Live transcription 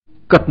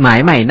กฎหมาย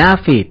ใหม่หน้า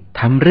ฟีด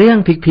ทำเรื่อง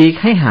พีค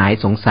ๆให้หาย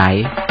สงสัย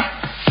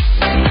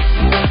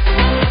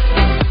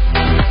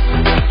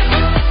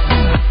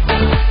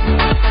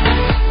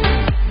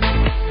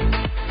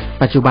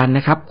ปัจจุบันน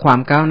ะครับความ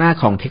ก้าวหน้า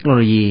ของเทคโนโ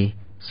ลยี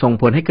ส่ง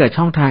ผลให้เกิด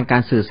ช่องทางกา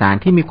รสื่อสาร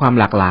ที่มีความ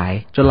หลากหลาย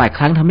จนหลายค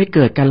รั้งทำให้เ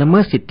กิดการละเมิ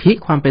ดสิทธิ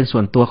ความเป็นส่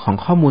วนตัวของ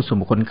ข้อมูลส่วน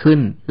บุคคลขึ้น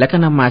และก็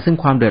นำมาซึ่ง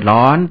ความเดือด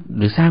ร้อนห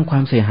รือสร้างควา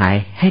มเสียหาย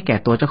ให้แก่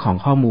ตัวเจ้าของ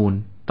ข้อมูล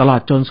ตลอ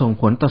ดจนส่ง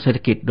ผลต่อเศรษฐ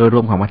กิจโดยร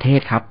วมของประเท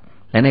ศครับ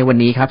และในวัน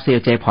นี้ครับ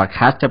CLJ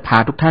Podcast จะพา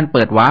ทุกท่านเ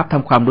ปิดวาร์ปท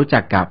ำความรู้จั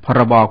กกับพร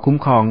บคุ้ม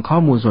ครองข้อ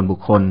มูลส่วนบุค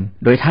คล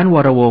โดยท่านว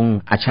รวงศ์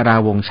อัชรา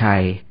วงศ์ชั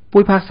ยผู้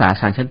พิพากษา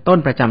ศาลชั้นต้น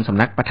ประจำส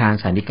ำนักประธาน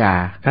ศาลฎีกา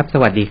ครับส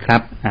วัสดีครั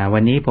บวั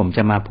นนี้ผมจ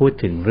ะมาพูด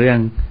ถึงเรื่อง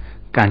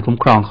การคุ้ม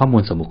ครองข้อมู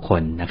ลส่วนบุคค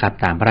ลนะครับ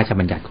ตามพระราช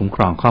บัญญัติคุ้มค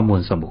รองข้อมูล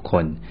ส่วนบุคค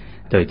ล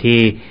โดยที่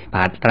พ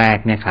าร์ทแรก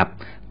เนี่ยครับ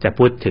จะ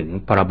พูดถึง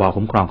พรบ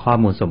คุ้มครองข้อ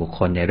มูลส่วนบุค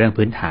คลในเรื่อง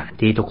พื้นฐาน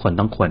ที่ทุกคน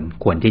ต้อง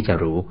ควรที่จะ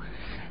รู้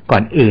ก่อ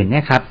นอื่นเ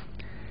นี่ยครับ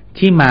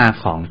ที่มา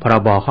ของพร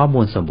บข้อ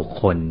มูลส่วนบุค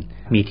คล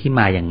มีที่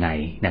มาอย่างไง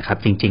นะครับ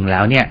จริงๆแล้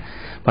วเนี่ย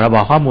พรบ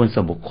ข้อมูลส่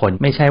วนบุคคล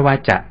ไม่ใช่ว่า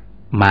จะ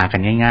มากัน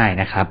ง่าย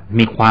ๆนะครับ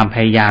มีความพ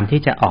ยายาม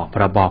ที่จะออกพ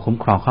รบคุ้ม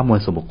ครองข้อมูล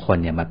ส่วนบุคคล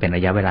เนี่ยมาเป็นร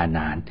ะยะเวลาน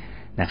าน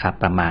นะครับ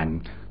ประมาณ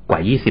กว่า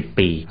20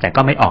ปีแต่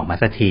ก็ไม่ออกมา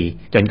สักที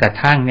จนกระ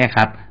ทั่งเนี่ยค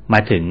รับมา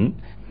ถึง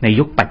ใน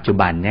ยุคปัจจุ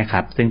บันเนี่ยค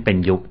รับซึ่งเป็น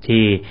ยุค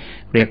ที่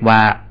เรียกว่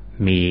า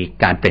มี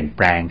การเปลี่ยนแ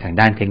ปลงทาง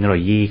ด้านเทคโนโล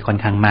ยีค่อน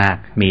ข้างมาก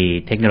มี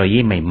เทคโนโลยี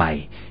ใหม่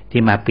ๆ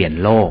ที่มาเปลี่ยน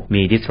โลก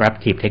มี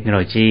disruptive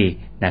technology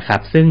นะครั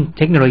บซึ่งเ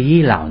ทคโนโลยี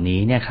เหล่านี้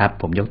เนี่ยครับ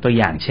ผมยกตัว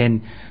อย่างเช่น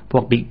พว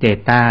ก big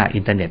data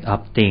internet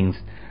of things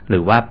หรื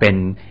อว่าเป็น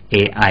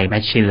AI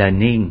machine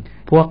learning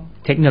พวก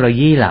เทคโนโล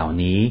ยีเหล่า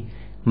นี้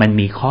มัน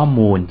มีข้อ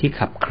มูลที่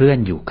ขับเคลื่อน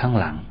อยู่ข้าง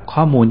หลัง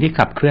ข้อมูลที่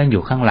ขับเคลื่อนอ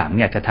ยู่ข้างหลังเ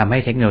นี่ยจะทำให้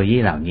เทคโนโลยี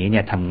เหล่านี้เ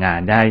นี่ยทำงาน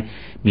ได้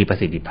มีประ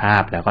สิทธิภา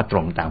พแล้วก็ตร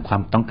งตามควา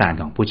มต้องการ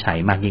ของผู้ใช้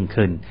มากยิ่ง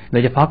ขึ้นโด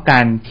ยเฉพาะกา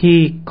รที่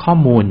ข้อ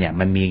มูลเนี่ย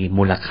มันมี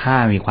มูลค่า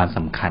มีความส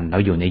ำคัญเรา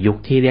อยู่ในยุค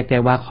ที่เรียกได้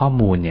ว่าข้อ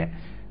มูลเนี่ย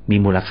มี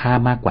มูลค่า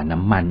มากกว่า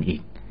น้ำมันอี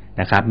ก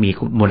นะครับมี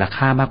มูล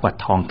ค่ามากกว่า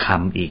ทองค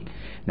ำอีก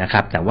นะค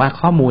รับแต่ว่า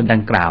ข้อมูลดั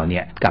งกล่าวเนี่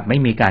ยกลับไม่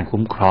มีการ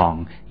คุ้มครอง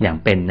อย่าง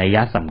เป็นนัย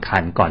สำคั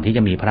ญก่อนที่จ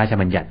ะมีพระราช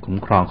บัญญัติคุ้ม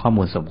ครองข้อ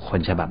มูลส่วนบุคคล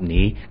ฉบับ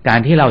นี้การ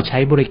ที่เราใช้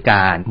บริก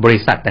ารบริ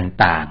ษัท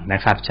ต่างๆน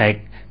ะครับ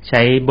ใ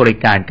ช้บริ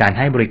การการใ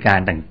ห้บริการ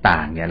ต่า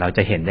งๆเนี่ยเราจ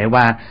ะเห็นได้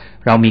ว่า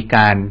เรามีก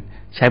าร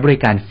ใช้บริ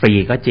การฟรี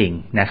ก็จริง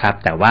นะครับ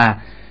แต่ว่า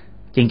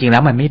จริงๆแล้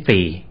วมันไม่ฟ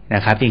รีน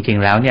ะครับจริง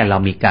ๆแล้วเนี่ยเรา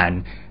มีการ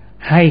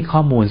ให้ข้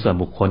อมูลส่วน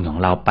บุคคลของ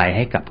เราไปใ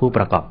ห้กับผู้ป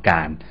ระกอบก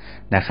าร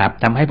นะครับ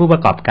ทำให้ผู้ปร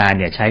ะกอบการ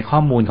เนี่ยใช้ข้อ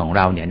มูลของเ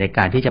ราเนี่ยในก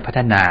ารที่จะพัฒ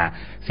นา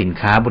สิน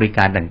ค้าบริก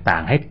ารต่า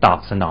งๆให้ตอบ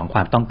สนองคว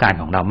ามต้องการ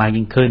ของเรามาก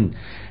ยิ่งขึ้น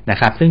นะ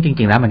ครับซึ่งจ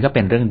ริงๆแล้วมันก็เ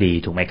ป็นเรื่องดี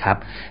ถูกไหมครับ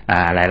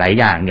หลายๆ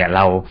อย่างเนี่ยเ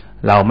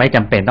ราไม่จ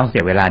ำเป็นต้องเสี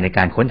ยเวลาในก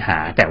ารค้นหา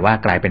แต่ว่า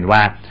กลายเป็นว่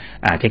า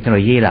เทคโนโล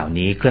ยีเหล่า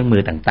นี้เครื่องมื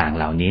อต่างๆ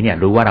เหล่านี้เนี่ย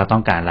รู้ว่าเราต้อ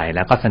งการอะไรแ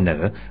ล้วก็เสน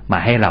อมา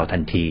ให้เราทั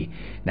นที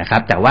นะครั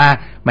บแต่ว่า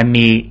มัน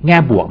มีแง่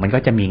บวกมันก็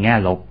จะมีแง่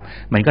ลบ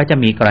มันก็จะ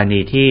มีกรณี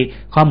ที่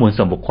ข้อมูล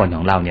ส่วนบุคคลข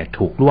องเราเนี่ย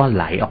ถูกล่วไ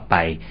หลออกไป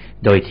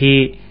โดยที่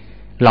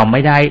เราไ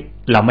ม่ไ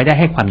ด้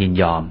ให้ความยิน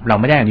ยอมเรา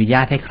ไม่ได้อนุญ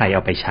าตให้ใครเอ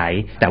าไปใช้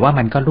แต่ว่า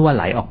มันก็ล่วไ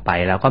หลออกไป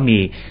แล้วก็มี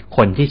ค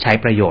นที่ใช้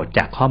ประโยชน์จ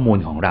ากข้อมูล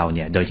ของเราเ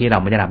นี่ยโดยที่เรา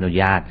ไม่ได้รับอนุ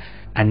ญาต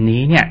อัน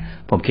นี้เนี่ย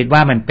ผมคิดว่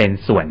ามันเป็น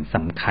ส่วนส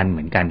ำคัญเห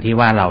มือนกันที่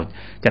ว่าเรา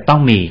จะต้อง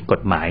มีก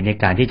ฎหมายใน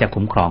การที่จะ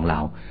คุ้มครองเรา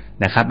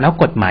นะครับแล้ว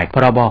กฎหมายพ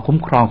รบคุ้ม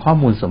ครองข้อ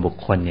มูลส่วนบุค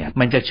คลเนี่ย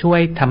มันจะช่วย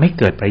ทำให้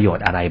เกิดประโยช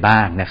น์อะไรบ้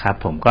างนะครับ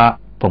ผม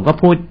ก็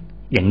พูด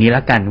อย่างนี้แ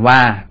ล้วกันว่า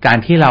การ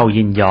ที่เรา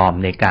ยินยอม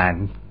ใน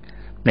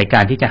ก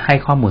ารที่จะให้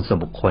ข้อมูลส่วน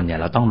บุคคลเนี่ย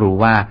เราต้องรู้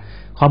ว่า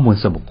ข้อมูล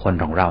ส่วนบุคคล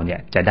ของเราเนี่ย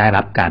จะได้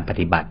รับการป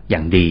ฏิบัติอย่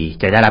างดี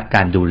จะได้รับก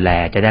ารดูแล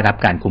จะได้รับ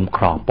การคุ้มค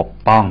รองปก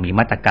ป้องมี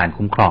มาตรการ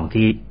คุ้มครอง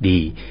ที่ดี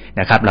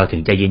นะครับเราถึ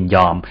งจะยินย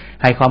อม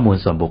ให้ข้อมูล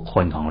ส่วนบุคค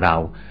ลของเรา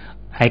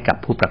ให้กับ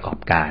ผู้ประกอบ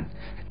การ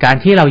การ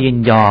ที่เรายิน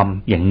ยอม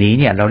อย่างนี้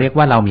เนี่ยเราเรียก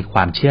ว่าเรามีคว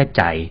ามเชื่อ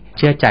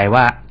ใจ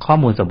ว่าข้อ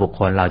มูลส่วนบุค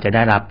คลเราจะไ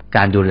ด้รับก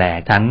ารดูแล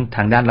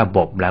ทั้งด้านระบ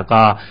บแล้ว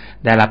ก็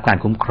ได้รับการ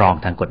คุ้มครอง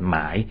ทางกฎหม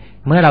าย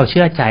เมื่อเราเ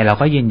ชื่อใจเรา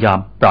ก็ยินยอม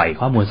ปล่อย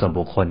ข้อมูลส่วน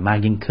บุคคลมาก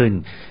ยิ่งขึ้น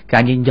กา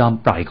รยินยอม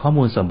ปล่อยข้อ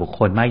มูลส่วนบุคค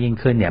ลมากยิ่ง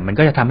ขึ้นเนี่ยมัน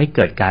ก็จะทำให้เ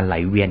กิดการไหล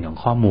เวียนของ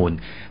ข้อมูล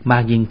มา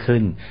กยิ่งขึ้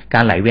นกา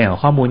รไหลเวียนของ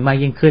ข้อมูลมาก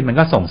ยิ่งขึ้นมัน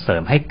ก็ส่งเสริ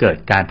มให้เกิด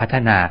การพัฒ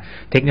นา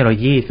เทคโนโล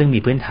ยีซึ่งมี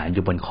พื้นฐานอ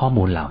ยู่บนข้อ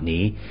มูลเหล่า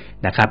นี้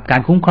นะครับกา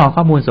รคุ้มครอง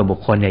ข้อมูลส่วนบุค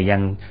คลเนี่ยยั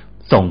ง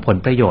ส่งผล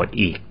ประโยชน์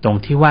อีกตรง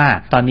ที่ว่า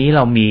ตอนนี้เร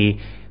ามี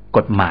ก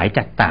ฎหมายจ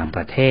ากต่างป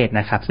ระเทศ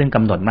นะครับซึ่งก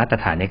ำหนดมาตร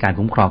ฐานในการ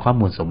คุ้มครองข้อ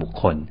มูลส่วนบุค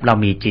คลเรา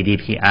มี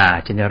GDPR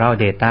General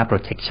Data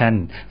Protection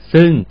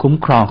ซึ่งคุ้ม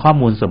ครองข้อ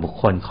มูลส่วนบุค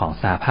คลของ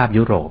สหภาพ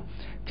ยุโรป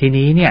ที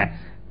นี้เนี่ย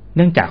เ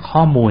นื่องจาก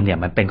ข้อมูลเนี่ย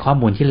มันเป็นข้อ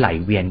มูลที่ไหล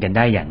เวียนกันไ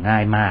ด้อย่างง่า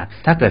ยมาก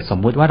ถ้าเกิดสม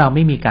มุติว่าเราไ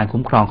ม่มีการ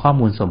คุ้มครองข้อ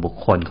มูลส่วนบุค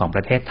คลของป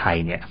ระเทศไทย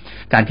เนี่ย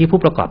การที่ผู้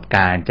ประกอบก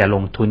ารจะล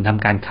งทุนท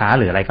ำการค้า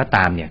หรืออะไรก็ต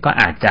ามเนี่ยก็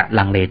อาจจะ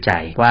ลังเลใจ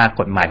ว่า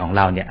กฎหมายของเ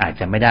ราเนี่ยอาจ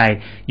จะไม่ได้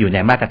อยู่ใน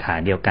มาตรฐาน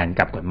เดียวกัน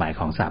กับกฎหมาย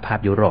ของสหภาพ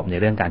ยุโรปใน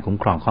เรื่องการคุ้ม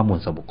ครองข้อมูล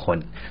ส่วนบุคคล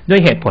ด้วย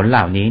เหตุผลเห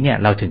ล่านี้เนี่ย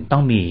เราถึงต้อ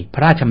งมีพร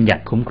ะราชบัญญั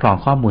ติคุ้มครอง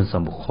ข้อมูลส่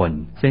วนบุคคล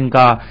ซึ่ง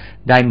ก็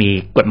ได้มี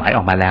กฎหมายอ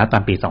อกมาแล้วตอ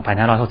นปี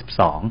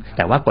2562แ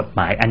ต่ว่ากฎห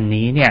มายอัน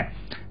นี้เนี่ย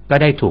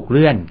ก็ได้ถูกเ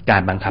ลื่อนกา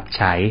รบังคับใ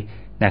ช้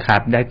นะครั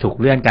บได้ถูก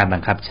เลื่อนการบั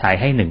งคับใช้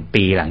ให้1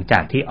ปีหลังจา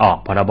กที่ออก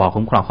พรบ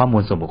คุ้มครองข้อมู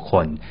ลส่วนบุคค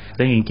ล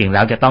ซึ่งจริงๆแ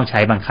ล้วจะต้องใช้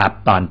บังคับ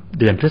ตอน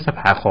เดือนพฤษ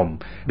ภาคม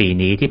ปี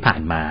นี้ที่ผ่า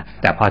นมา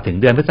แต่พอถึง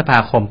เดือนพฤษภา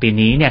คมปี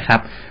นี้เนี่ยครั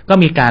บก็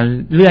มีการ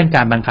เลื่อนก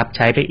ารบังคับใ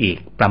ช้ไปอีก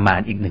ประมาณ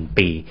อีก1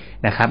ปี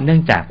นะครับเนื่อ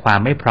งจากความ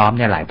ไม่พร้อม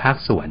ในหลายภาค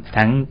ส่วน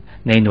ทั้ง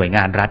ในหน่วยง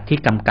านรัฐที่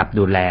กำกับ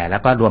ดูแลแล้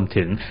วก็รวม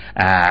ถึง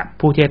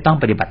ผู้ที่ต้อง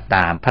ปฏิบัติต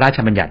ามพระราช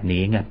บัญญัติ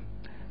นี้เนี่ย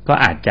ก็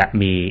อาจจะ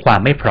มีควา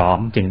มไม่พร้อม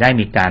จึงได้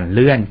มีการเ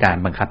ลื่อนการ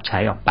บังคับใช้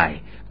ออกไป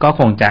ก็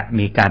คงจะ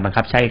มีการบัง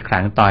คับใช้อีกค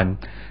รั้งตอน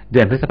เดื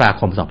อนพฤษภา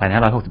คม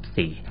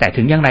 2564 แต่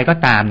ถึงอย่างไรก็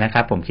ตามนะค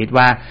รับผมคิด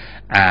ว่า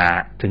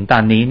ถึงตอ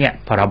นนี้เนี่ย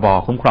พรบ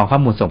คุ้มครองข้อ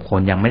มูลส่วนบุคค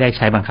ลยังไม่ได้ใ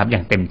ช้บังคับอย่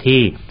างเต็ม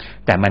ที่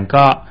แต่มัน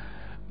ก็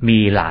มี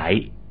หลาย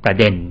ประ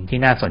เด็นที่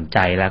น่าสนใจ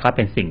แล้วก็เ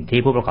ป็นสิ่งที่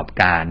ผู้ประกอบ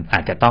การอา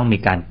จจะต้องมี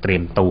การเตรีย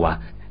มตัว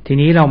ที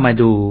นี้เรามา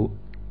ดู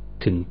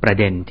ถึงประ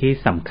เด็นที่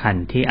สำคัญ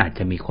ที่อาจจ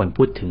ะมีคน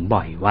พูดถึง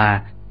บ่อยว่า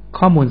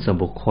ข้อมูลส่วน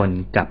บุคคล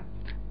กับ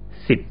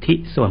สิทธิ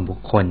ส่วนบุค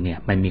คลเนี่ย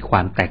มันมีคว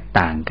ามแตก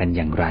ต่างกันอ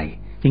ย่างไร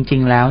จริ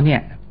งๆแล้วเนี่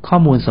ยข้อ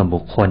มูลส่วนบุ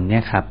คคลเนี่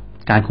ยครับ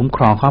การคุ้มค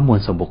รองข้อมูล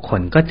ส่วนบุคค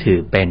ลก็ถือ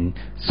เป็น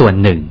ส่วน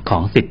หนึ่งขอ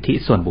งสิทธิ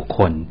ส่วนบุคค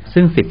ล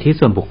ซึ่งสิทธิ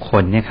ส่วนบุคค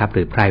ลเนี่ยครับห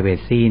รือ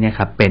privacy เนี่ยค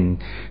รับเป็น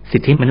สิ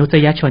ทธิมนุษ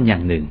ยชนอย่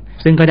างหนึ่ง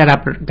ซึ่งก็ได้รับ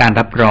การ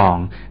รับรอง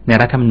ใน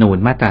รัฐธรรมนูญ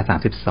มาตรา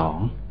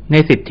 32ใน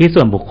สิทธิ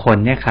ส่วนบุคคล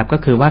เนี่ยครับก็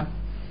คือว่า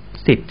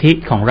สิทธิ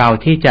ของเรา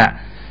ที่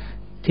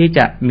จ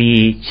ะมี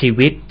ชี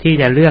วิตที่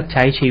จะเลือกใ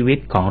ช้ชีวิต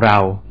ของเรา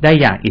ได้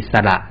อย่างอิส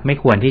ระไม่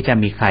ควรที่จะ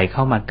มีใครเข้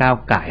ามาก้าว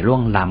ก่ายล่ว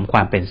งล้ำคว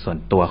ามเป็นส่วน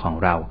ตัวของ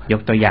เราย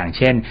กตัวอย่างเ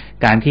ช่น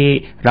การที่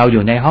เราอ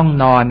ยู่ในห้อง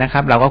นอนนะค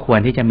รับเราก็ควร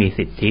ที่จะมี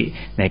สิทธิ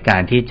ในกา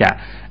รที่จะ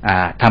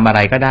ทำอะไร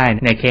ก็ได้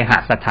ในเคห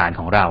สถาน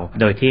ของเรา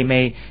โดยที่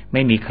ไ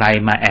ม่มีใคร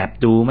มาแอบ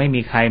ดูไม่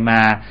มีใคร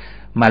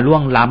มาล่ว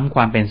งล้ำค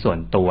วามเป็นส่วน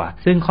ตัว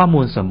ซึ่งข้อ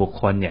มูลส่วนบุค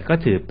คลเนี่ยก็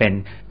ถือเป็น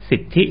สิ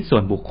ทธิส่ว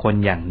นบุคคล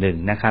อย่างหนึ่ง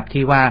นะครับ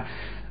ที่ว่า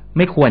ไ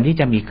ม่ควรที่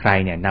จะมีใคร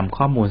เนี่ยนำ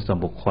ข้อมูลส่วน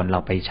บุคคลเรา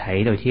ไปใช้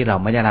โดยที่เรา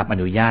ไม่ได้รับอ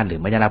นุญาตหรือ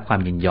ไม่ได้รับความ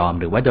ยินยอม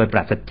หรือว่าโดยปร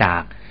าศจา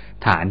ก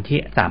ฐานที่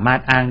สามารถ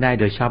อ้างได้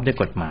โดยชอบด้วย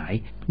กฎหมาย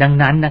ดัง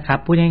นั้นนะครับ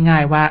พูดง่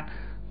ายๆว่า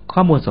ข้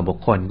อมูลส่วนบุค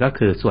คลก็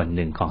คือส่วนห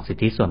นึ่งของสิท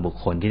ธิส่วนบุค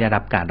คลที่ได้รั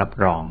บการรับ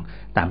รอง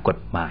ตามกฎ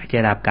หมายที่ไ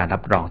ด้รับการรั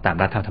บรองตาม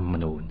รัฐธรรม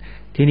นูญ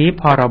ทีนี้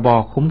พรบ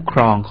คุ้มคร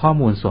องข้อ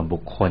มูลส่วนบุ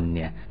คคลเ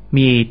นี่ย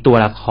มีตัว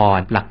ละคร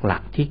หลั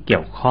กๆที่เกี่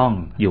ยวข้อง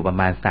อยู่ประ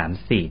มาณ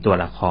 3-4 ตัว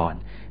ละคร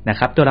นะ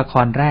ครับตัวละค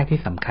รแรกที่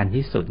สำคัญ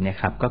ที่สุดเนี่ย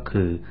ครับก็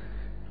คือ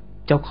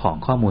เจ้าของ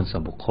ข้อมูลส่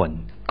วนบุคคล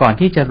ก่อน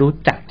ที่จะรู้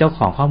จักเจ้าข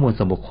องข้อมูล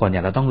ส่วนบุคคลเนี่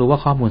ยเราต้องรู้ว่า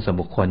ข้อมูลส่วน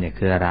บุคคลเนี่ย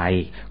คืออะไร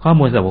ข้อ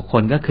มูลส่วนบุคค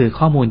ลก็คือ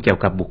ข้อมูลเกี่ยว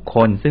กับบุคค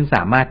ลซึ่งส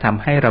ามารถท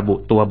ำให้ระบุ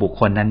ตัวบุค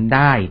คลนั้นไ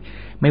ด้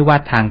ไม่ว่า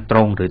ทางตร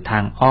งหรือทา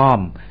งอ้อ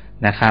ม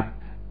นะครับ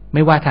ไ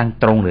ม่ว่าทาง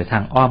ตรงหรือทา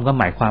งอ้อมก็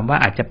หมายความว่า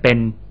อาจจะเป็น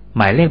ห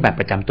มายเลขบัตร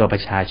ประจำตัวปร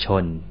ะชาช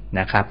น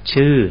นะครับ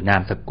ชื่อนา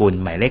มสกุล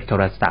หมายเลขโท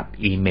รศัพท์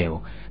อีเมล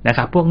นะค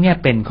รับพวกนี้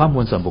เป็นข้อมู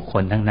ลส่วนบุคค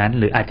ลทั้งนั้น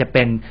หรืออาจจะเ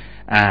ป็น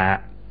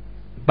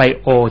ไบ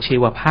โอชี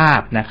วภาพ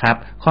นะครับ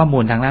ข้อมู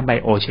ลทางด้านไบ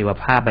โอชีว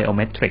ภาพไบโอเ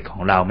มตริกขอ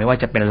งเราไม่ว่า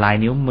จะเป็นลาย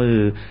นิ้วมือ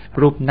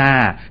รูปหน้า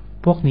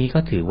พวกนี้ก็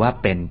ถือว่า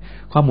เป็น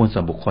ข้อมูลส่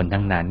วนบุคคล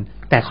ทั้งนั้น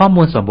แต่ข้อ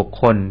มูลส่วนบุค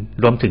คล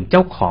รวมถึงเจ้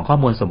าของข้อ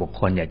มูลส่วนบุค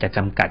คลอยากจะจ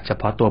ำกัดเฉ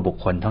พาะตัวบุค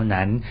คลเท่า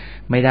นั้น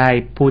ไม่ได้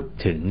พูด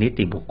ถึงนิ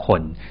ติบุคค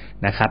ล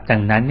นะครับดั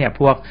งนั้นเนี่ย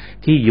พวก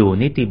ที่อยู่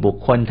นิติบุค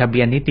คลทะเบี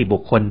ยนนิติบุ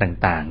คคล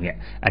ต่างๆเนี่ย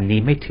อันนี้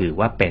ไม่ถือ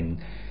ว่าเป็น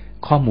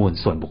ข้อมูล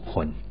ส่วนบุคค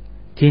ล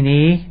ที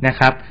นี้นะ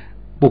ครับ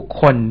บุค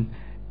คล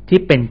ที่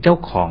เป็นเจ้า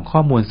ของข้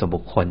อมูลส่วน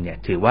บุคคลเนี่ย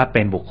ถือว่าเ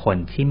ป็นบุคคล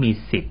ที่มี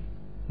สิทธิ์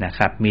นะค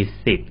รับมี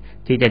สิทธิ์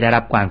ที่จะได้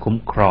รับการคุ้ม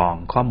ครอง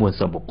ข้อมูล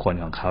ส่วนบุคคล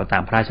ของเขาตา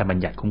มพระราชบัญ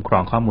ญัติคุ้มครอ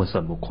งข้อมูลส่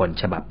วนบุคคล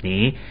ฉบับ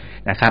นี้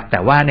นะครับแต่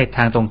ว่าในท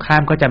างตรงข้า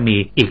มก็จะมี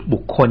อีกบุ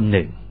คคลห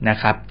นึ่งนะ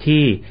ครับ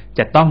ที่จ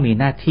ะต้องมี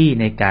หน้าที่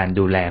ในการ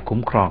ดูแลคุ้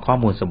มครองข้อ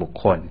มูลส่วนบุค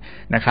คล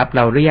นะครับเ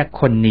ราเรียก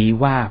คนนี้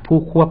ว่าผู้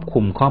ควบคุ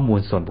มข้อมูล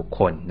ส่วนบุค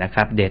คลนะค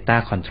รับ Data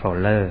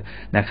Controller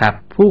นะครับ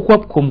ผู้คว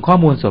บคุมข้อ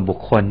มูลส่วนบุค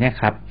คลเนี่ย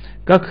ครับ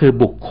ก็คือ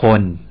บุคค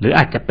ลหรืออ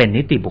าจจะเป็น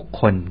นิติบุค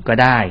คลก็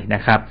ได้น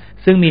ะครับ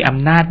ซึ่งมีอ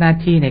ำนาจหน้า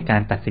ที่ในกา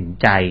รตัดสิน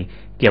ใจ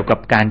เกี่ยวกับ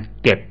การ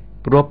เก็บ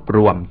รวบร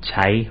วมใ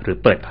ช้หรือ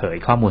เปิดเผย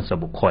ข้อมูลส่วน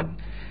บุคคล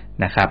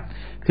นะครับ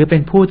คือเป็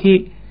นผู้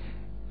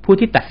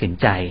ที่ตัดสิน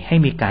ใจให้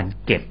มีการ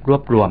เก็บรว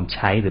บรวมใ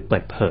ช้หรือเปิ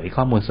ดเผย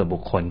ข้อมูลส่วนบุ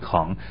คคล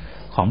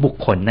ของบุค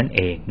คลนั่นเ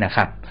องนะค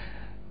รับ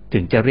ถึ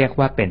งจะเรียก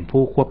ว่าเป็น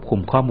ผู้ควบคุม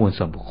ข้อมูล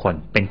ส่วนบุคคล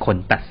เป็นคน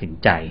ตัดสิน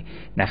ใจ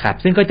นะครับ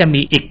ซึ่งก็จะ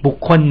มีอีกบุค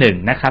คลหนึ่ง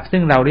นะครับซึ่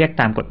งเราเรียก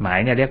ตามกฎหมาย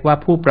เนี่ยเรียกว่า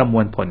ผู้ประม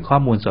วลผลข้อ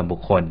มูลส่วนบุ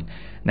คคล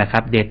นะครั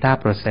บ Data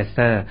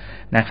Processor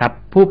นะครับ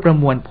ผู้ประ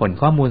มวลผล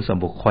ข้อมูลส่วน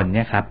บุคคลเ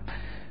นี่ยครับ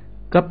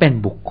ก็เป็น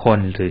บุคคล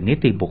หรือนิ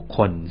ติบุคค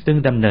ลซึ่ง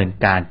ดำเนิน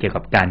การเกี่ยว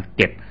กับการเ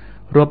ก็บ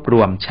รวบร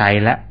วมใช้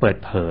และเปิด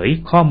เผย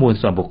ข้อมูล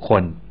ส่วนบุคค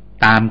ล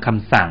ตามค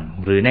ำสั่ง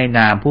หรือในน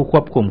ามผู้ค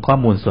วบคุมข้อ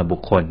มูลส่วนบุ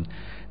คคล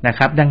นะค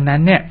รับดังนั้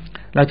นเนี่ย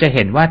เราจะเ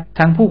ห็นว่า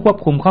ทั้งผู้ควบ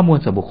คุมข้อมูล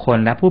ส่วนบุคคล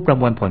และผู้ประ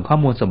มวลผลข้อ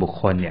มูลส่วนบุค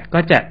คลเนี่ยก็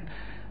จะ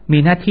มี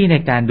หน้าที่ใน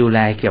การดูแล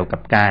เกี่ยวกั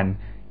บการ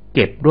เ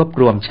ก็บรวบ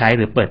รวมใช้ห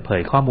รือเปิดเผ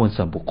ยข้อมูล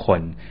ส่วนบุคค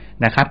ล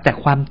นะครับแต่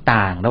ความ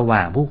ต่างระหว่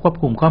างผู้ควบ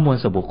คุมข้อมูล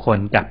ส่วนบุคคล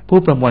กับผู้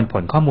ประมวลผ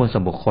ลข้อมูลส่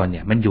วนบุคคลเ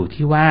นี่ยมันอยู่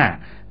ที่ว่า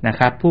นะ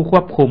ครับผู้ค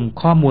วบคุม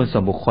ข้อมูลส่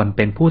วนบุคคลเ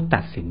ป็นผู้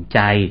ตัดสินใจ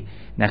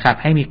นะครับ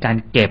ให้มีการ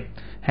เก็บ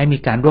ให้มี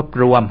การรวบ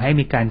รวมให้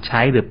มีการใ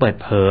ช้หรือเปิด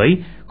เผย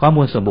ข้อ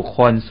มูลส่วนบุคค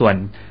ลส่วน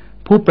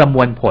ผู้ประม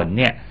วลผล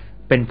เนี่ย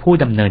เป็นผู้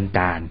ดำเนิน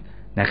การ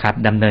นะครับ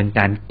ดำเนินก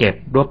ารเก็บ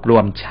รวบรว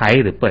มใช้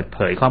หรือเปิดเผ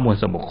ยข้อมูล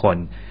ส่วนบุคคล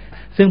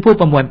ซึ่งผู้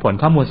ประมวลผล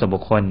ข้อมูลส่วนบุ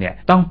คคลเนี่ย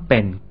ต้องเป็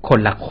นคน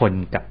ละคน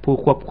กับผู้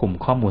ควบคุม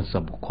ข้อมูลส่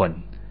วนบุคคล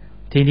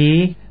ทีนี้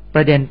ป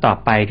ระเด็นต่อ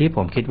ไปที่ผ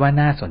มคิดว่า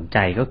น่าสนใจ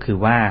ก็คือ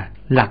ว่า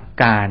หลัก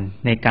การ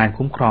ในการ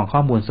คุ้มครองข้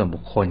อมูลส่วนบุ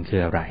คคลคื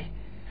ออะไร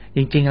จ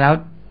ริงๆแล้ว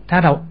ถ้า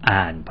เรา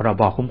อ่านพร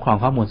บคุ้มครอง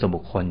ข้อมูลส่วน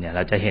บุคคลเนี่ยเร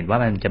าจะเห็นว่า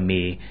มันจะ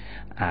มี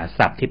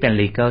ศัพท์ที่เป็น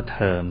legal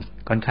terms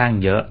ค่อนข้าง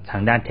เยอะทา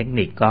งด้านเทค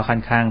นิคก็ค่อ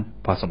นข้าง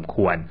พอสมค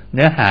วรเ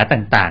นื้อหา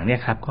ต่างๆเนี่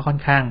ยครับก็ค่อ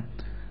นข้าง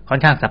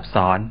ซับ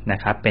ซ้อนนะ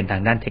ครับเป็นทา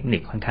งด้านเทคนิ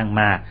คค่อนข้าง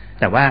มาก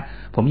แต่ว่า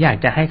ผมอยาก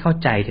จะให้เข้า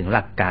ใจถึงห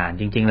ลักการ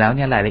จริงๆแล้วเ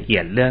นี่ยรายละเอี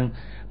ยดเรื่อง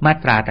มา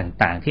ตรา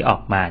ต่างๆที่ออ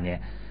กมาเนี่ย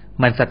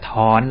มันสะ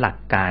ท้อนหลัก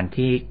การ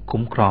ที่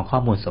คุ้มครองข้อ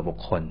มูลส่วนบุค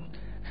คล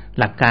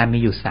หลักการมี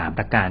อยู่3ป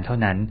ระการเท่า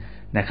นั้น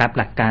นะครับ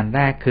หลักการแร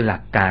กคือหลั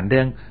กการเ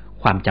รื่อง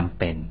ความจำ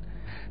เป็น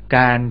ก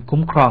ารคุ้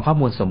มครองข้อ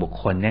มูลส่วนบุค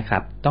คลเนี่ยครั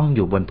บต้องอ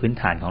ยู่บนพื้น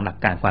ฐานของหลัก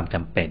การความจ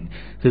ำเป็น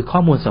คือข้อ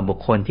มูลส่วนบุค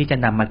คลที่จะ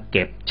นำมาเ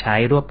ก็บใช้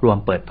รวบรวม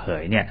เปิดเผ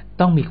ยเนี่ย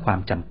ต้องมีความ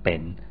จำเป็น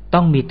ต้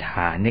องมีฐ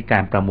านในกา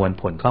รประมวล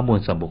ผลข้อมูล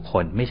ส่วนบุคค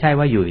ลไม่ใช่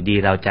ว่าอยู่ดี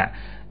เรา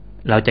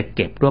จะเ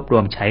ก็บรวบร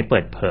วมใช้เปิ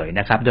ดเผย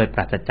นะครับโดยป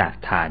ราศจาก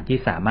ฐานที่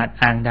สามารถ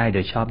อ้างได้โด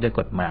ยชอบด้วย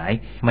กฎหมาย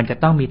มันจะ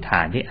ต้องมีฐ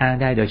านที่อ้าง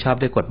ได้โดยชอบ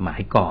ด้วยกฎหมาย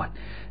ก่อน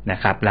นะ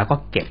ครับแล้วก็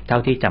เก็บเท่า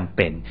ที่จำเ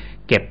ป็น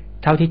เก็บ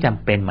เท่าที่จ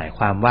ำเป็นหมายค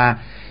วามว่า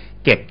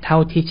เก็บเท่า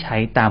ที่ใช้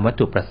ตามวัต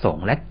ถุประสง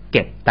ค์และเ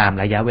ก็บตาม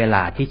ระยะเวล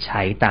าที่ใ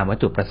ช้ตามวัต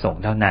ถุประสง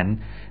ค์เท่านั้น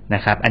น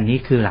ะครับอันนี้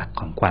คือหลัก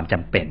ของความจ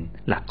ำเป็น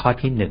หลักข้อ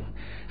ที่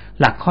1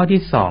หลักข้อ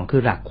ที่2คื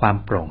อหลักความ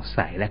โปร่งใส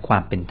และควา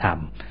มเป็นธรรม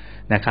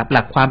นะครับห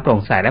ลักความโปร่ง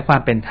ใสและควา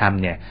มเป็นธรรม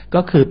เนี่ย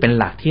ก็คือเป็น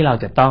หลักที่เรา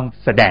จะต้อง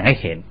แสดงให้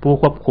เห็นผู้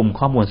ควบคุม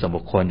ข้อมูลส่วน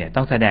บุคคลเนี่ย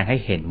ต้องแสดงให้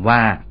เห็นว่า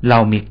เรา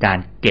มีการ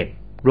เก็บ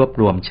รวบ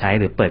รวมใช้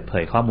หรือเปิดเผ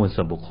ยข้อมูล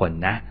ส่วนบุคคล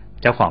นะ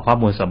เจ้าของข้อ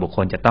มูลส่วนบุคค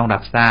ลจะต้องรั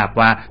บทราบ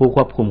ว่าผู้ค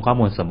วบคุมข้อ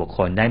มูลส่วนบุคค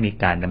ลได้มี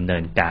การดำเนิ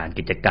นการ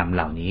กิจกรรมเ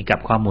หล่านี้กับ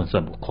ข้อมูลส่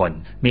วนบุคคล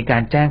มีกา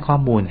รแจ้งข้อ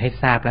มูลให้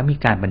ทราบและมี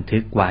การบันทึ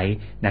กไว้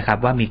นะครับ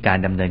ว่ามีการ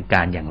ดำเนินก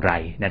ารอย่างไร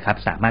นะครับ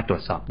สามารถตรว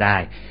จสอบได้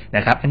น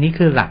ะครับอันนี้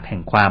คือหลักแห่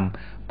งความ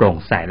โปร่ง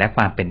ใสและค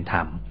วามเป็นธร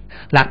รม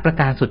หลักประ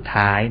การสุด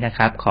ท้ายนะค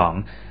รับของ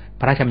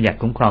พระราชบัญญัติ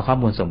คุ้มครองข้อ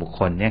มูลส่วนบุค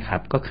คลเนี่ยครั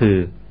บก็คือ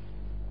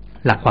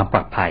หลักความปล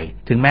อดภัย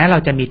ถึงแม้เรา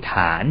จะมีฐ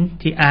าน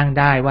ที่อ้าง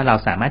ได้ว่าเรา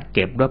สามารถเ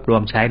ก็บรวบรว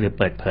มใช้หรือ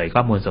เปิดเผยข้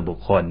อมูลส่วนบุค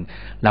คล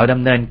เราด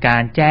ำเนินกา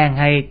รแจ้ง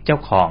ให้เจ้า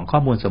ของข้อ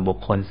มูลส่วนบุค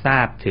คลทรา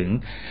บ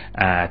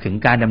ถึง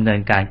การดำเนิ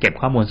นการเก็บ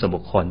ข้อมูลส่วน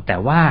บุคคลแต่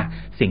ว่า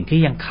สิ่งที่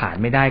ยังขาด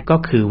ไม่ได้ก็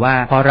คือว่า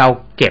พอเรา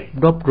เก็บ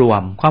รวบรว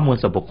มข้อมูล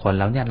ส่วนบุคคล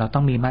แล้วเนี่ยเราต้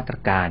องมีมาตร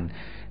การ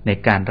ใน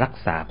การรัก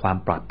ษาความ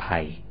ปลอดภั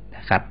ย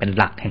ครับเป็น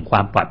หลักแห่งคว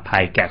ามปลอดภั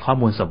ยแก่ข้อ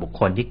มูลส่วนบุค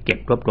คลที่เก็บ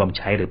รวบรวมใ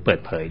ช้หรือเปิด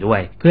เผยด้ว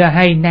ยเพื่อใ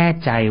ห้แน่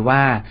ใจว่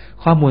า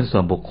ข้อมูลส่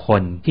วนบุคค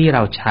ลที่เร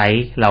าใช้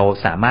เรา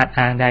สามารถ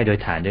อ้างได้โดย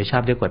ฐานโดยชอ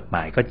บด้วยกฎหม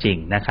ายก็จริง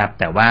นะครับ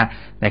แต่ว่า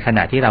ในขณ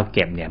ะที่เราเ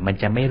ก็บเนี่ยมัน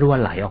จะไม่รั่ว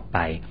ไหลออกไป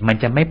มัน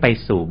จะไม่ไป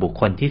สู่บุค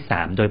คลที่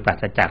3โดยปรา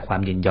ศจากควา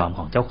มยินยอมข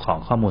องเจ้าของ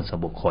ข้อมูลส่ว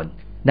นบุคคล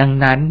ดัง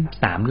นั้น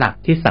3หลัก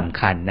ที่สำ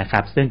คัญนะครั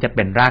บซึ่งจะเ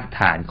ป็นราก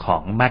ฐานขอ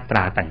งมาตร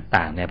า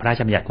ต่างๆในพระราช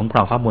บัญญัติคุ้มคร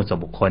องข้อมูลส่วน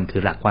บุคคลคื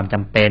อหลักความจ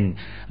ำเป็น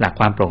หลัก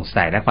ความโปร่งใส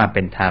และความเ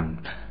ป็นธรรม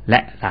และ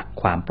หลัก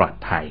ความปลอด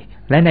ภัย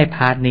และในพ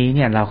าร์ทนี้เ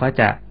นี่ยเราก็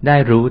จะได้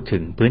รู้ถึ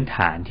งพื้นฐ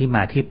านที่ม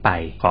าที่ไป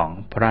ของ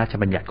พระราช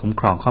บัญญัติคุ้ม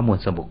ครองข้อมูล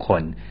ส่วนบุคค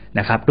ลน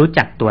ะครับรู้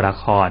จักตัวละ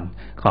คร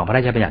ของพระร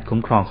าชบัญญัติคุ้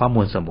มครองข้อ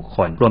มูลส่วนบุคค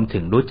ลรวมถึ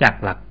งรู้จัก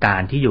หลักกา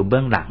รที่อยู่เบื้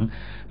องหลัง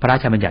พระรา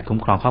ชบัญญัติคุ้ม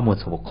ครองข้อมูล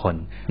ส่วนบุคคล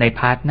ในพ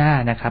าร์ทหน้า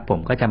นะครับผม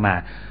ก็จะมา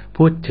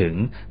พูดถึง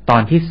ตอ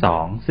นที่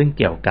2ซึ่ง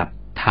เกี่ยวกับ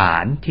ฐา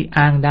นที่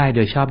อ้างได้โด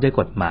ยชอบด้วย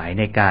กฎหมาย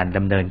ในการด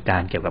ำเนินกา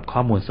รเกี่ยวกับข้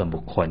อมูลส่วนบุ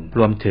คคลร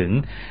วมถึง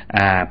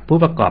ผู้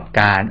ประกอบ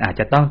การอาจ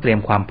จะต้องเตรียม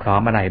ความพร้อ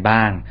มอะไร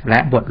บ้างและ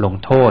บทลง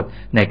โทษ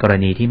ในกร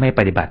ณีที่ไม่ป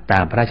ฏิบัติตา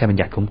มพระราชบัญ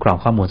ญัติคุ้มครอง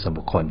ข้อมูลส่วน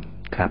บุคคล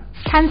ครับ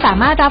ท่านสา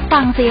มารถรับฟั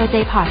ง COJ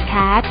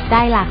Podcast ไ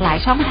ด้หลากหลาย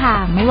ช่องทา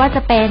งไม่ว่าจ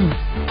ะเป็น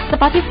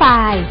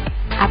Spotify,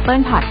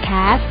 Apple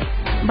Podcast,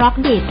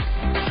 Blogdit,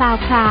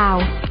 SoundCloud,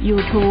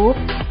 YouTube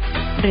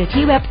หรือ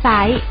ที่เว็บไซ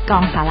ต์กอ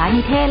งสาร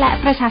นิเทศและ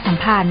ประชาสัม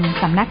พันธ์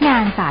สำนักงา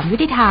นศาลยุ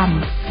ติธรรม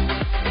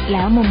แ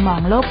ล้วมุมมอ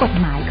งโลกกฎ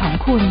หมายของ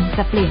คุณจ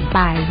ะเปลี่ยนไป